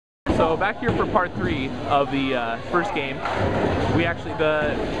So back here for part 3 of the first game,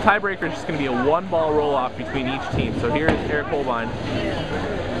 the tiebreaker is just going to be a 1-ball roll-off between each team. So here is Eric Holbein,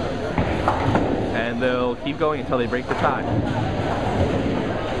 and they'll keep going until they break the tie.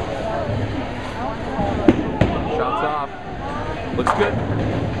 Shots off. Looks good.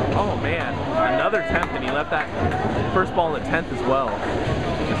 Oh man, another 10th, and he left that first ball in the 10th as well.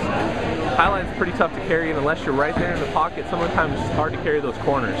 Highline's pretty tough to carry, and unless you're right there in the pocket, sometimes it's hard to carry those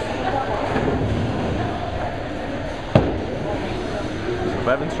corners. So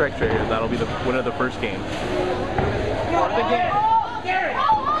Bevan strikes right here. That'll be the winner of the first game.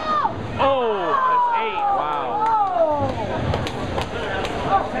 Oh, that's 8. Wow.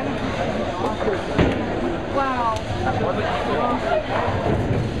 Wow.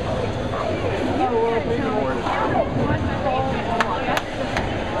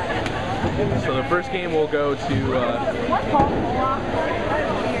 So the first game will go to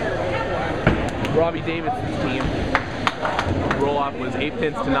Robbie Davidson's team. Roll-off was 8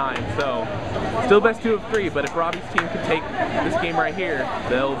 pins to 9, so still best 2 of 3, but if Robbie's team can take this game right here,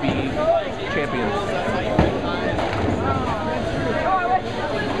 they'll be champions.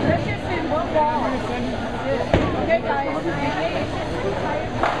 Okay, guys.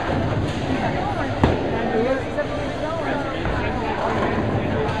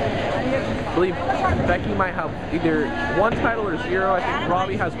 I believe Becky might have either 1 title or 0. I think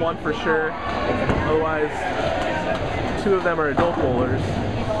Robbie has 1 for sure. Otherwise, 2 of them are adult bowlers.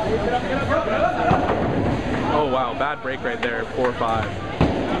 Oh wow, bad break right there, 4-5.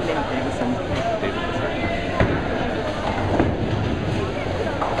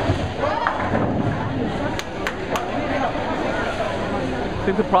 I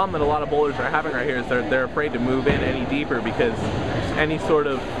think the problem that a lot of bowlers are having right here is they're afraid to move in any deeper, because any sort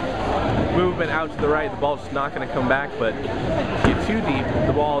of movement out to the right, the ball's just not going to come back. But if you get too deep,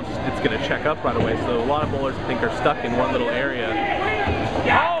 the ball it's going to check up right away. So a lot of bowlers, I think, are stuck in one little area.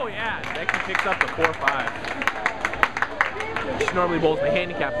 Oh yeah, Becky picks up the 4-5. She normally bowls in the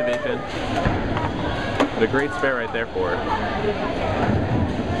handicap division, but a great spare right there for her.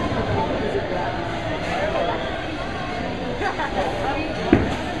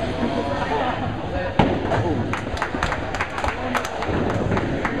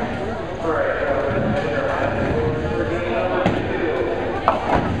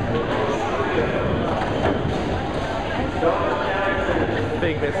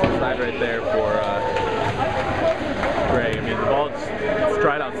 Big miss inside right there for Gray. I mean, the ball just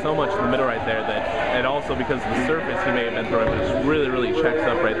dried out so much in the middle right there that, and also because of the surface he may have been throwing, it just really checks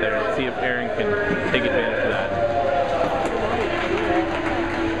up right there. Let's see if Aaron can take advantage of that.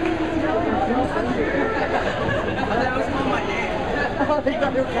 That was on my name. Oh, they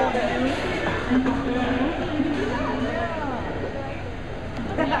got their phone.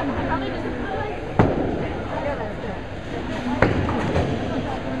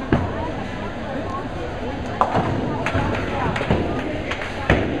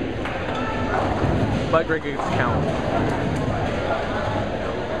 But Greg gets count.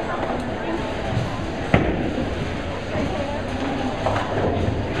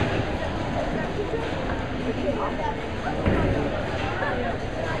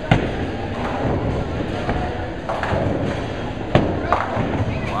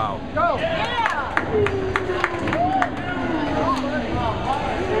 Wow. Go! Yeah!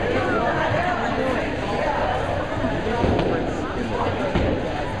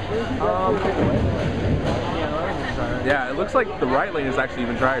 Yeah, it looks like the right lane is actually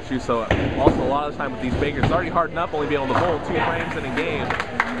even drier too, so also a lot of the time with these bakers, it's already hard enough only being able to bowl 2 frames in a game,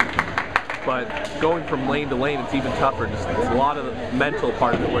 but going from lane to lane, it's even tougher. It's a lot of the mental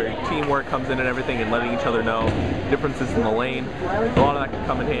part of it where teamwork comes in and everything, and letting each other know differences in the lane. A lot of that can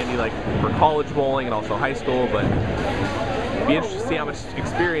come in handy like for college bowling and also high school, but it'd be interesting to see how much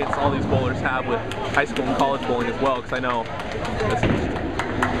experience all these bowlers have with high school and college bowling as well, because I know that's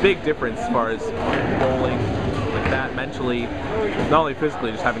a big difference as far as bowling like that mentally, not only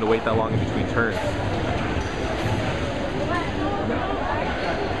physically, just having to wait that long in between turns.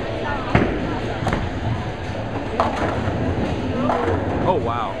 Oh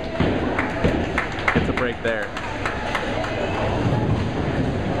wow, gets a break there.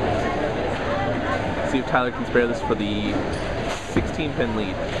 See if Tyler can spare this for the 16-pin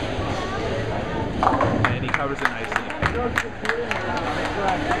lead. And he covers it nicely.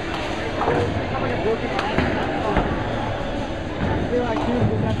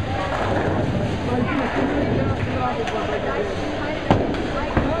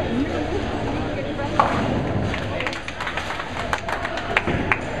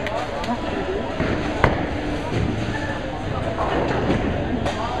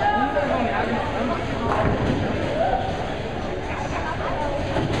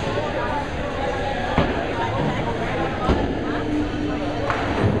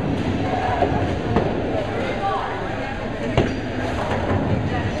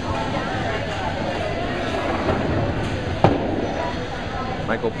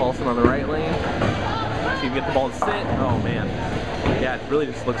 Michael Paulson on the right lane. See if you get the ball to sit. Oh man. Yeah, it really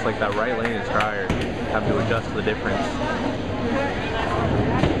just looks like that right lane is drier. Have to adjust to the difference.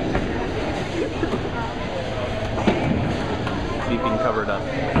 See if you can cover it up.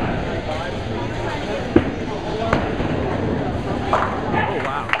 Oh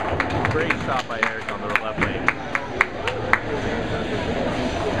wow. Great shot by Eric on the left lane.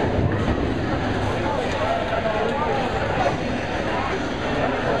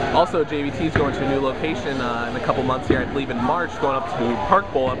 Also, JBT is going to a new location in a couple months here, I believe in March, going up to Park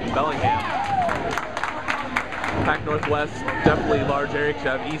Bowl up in Bellingham. Pac Northwest, definitely large area, because you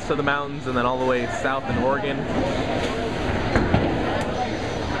have east of the mountains and then all the way south in Oregon.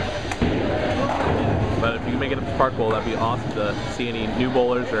 But if you can make it up to Park Bowl, that'd be awesome to see any new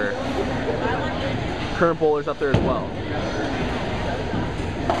bowlers or current bowlers up there as well.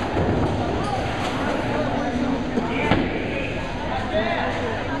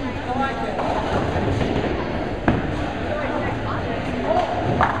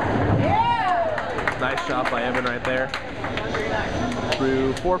 Nice shot by Evan right there.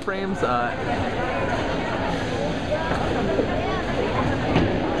 Through 4 frames.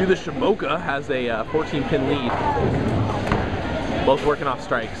 Do the Shabaka has a 14-pin lead. Both working off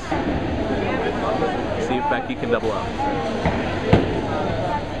strikes. See if Becky can double up.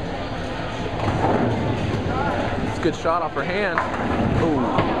 It's a good shot off her hand. Ooh.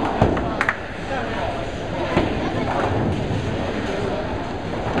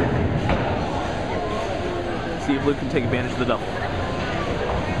 See if Luke can take advantage of the double.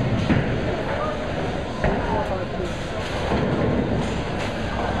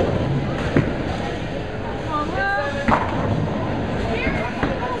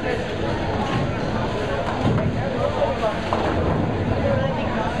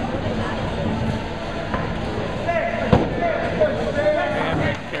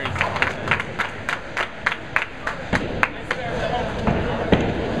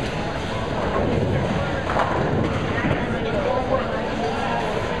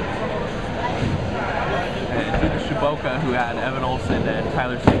 Who had Evan Olson and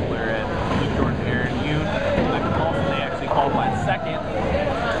Tyler Stickler and Luke Jordan, Aaron Yoon, and Michael Paulson. They actually qualified second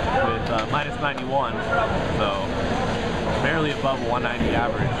with minus 91, so barely above 190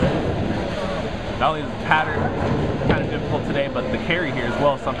 average. Not only is the pattern kind of difficult today, but the carry here as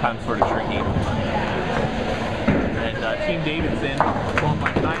well is sometimes sort of tricky. And Team Davidson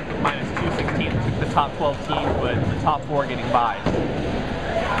qualified 9th with minus 216, took the top 12 teams, but the top 4 getting buys.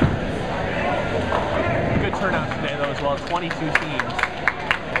 Good turnout today though as well, 22 teams,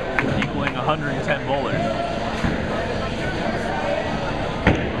 equaling 110 bowlers.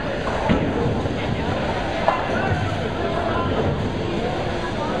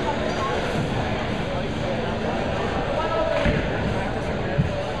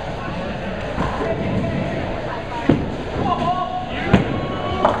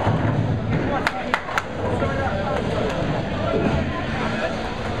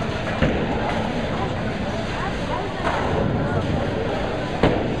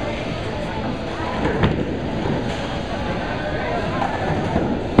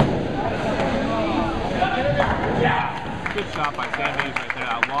 By Sam Davis right there,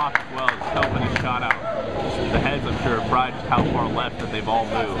 that loft as well, just helping his shot out. The heads, I'm sure, are fried just how far left that they've all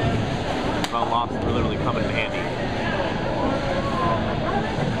moved. Well, lofts are literally coming in handy.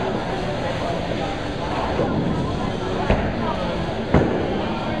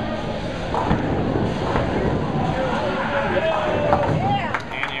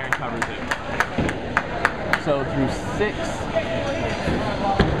 And Aaron covers it. So through 6,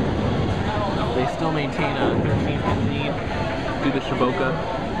 they still maintain a 13-pin lead. Do the Shabaka.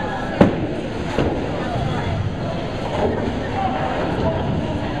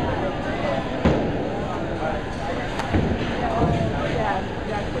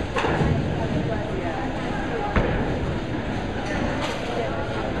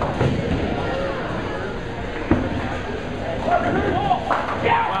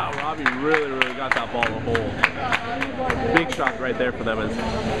 Wow, Robbie really got that ball in the hole. Big shot right there for them as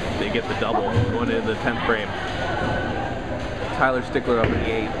they get the double going into the 10th frame. Tyler Stickler up in the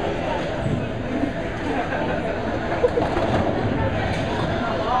 8th.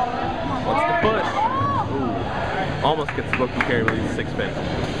 Wants to push. Ooh. Almost gets the bookie carry with these 6 pins.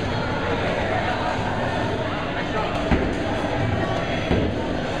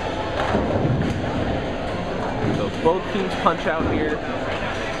 So both teams punch out here.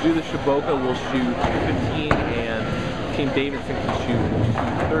 Do the Shabaka will shoot 15 and Team Davidson can shoot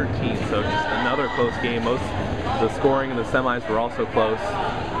 13. So just another close game. The scoring in the semis were also close.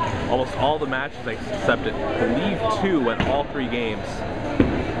 Almost all the matches except I believe 2 went all 3 games.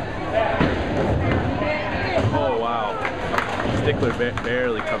 Oh, wow. Stickler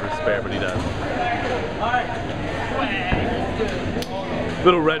barely covers spare, but he does.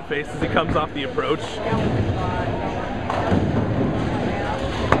 Little red face as he comes off the approach.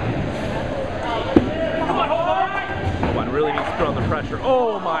 Really needs to put on the pressure.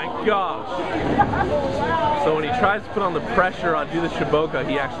 Oh my gosh! So when he tries to put on the pressure on do the Shabaka,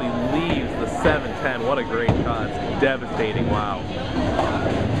 he actually leaves the 7-10. What a great shot. It's devastating. Wow.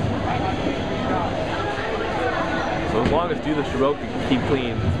 So as long as do the Shabaka can keep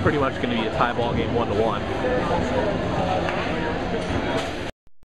clean, it's pretty much going to be a tie ball game 1-1.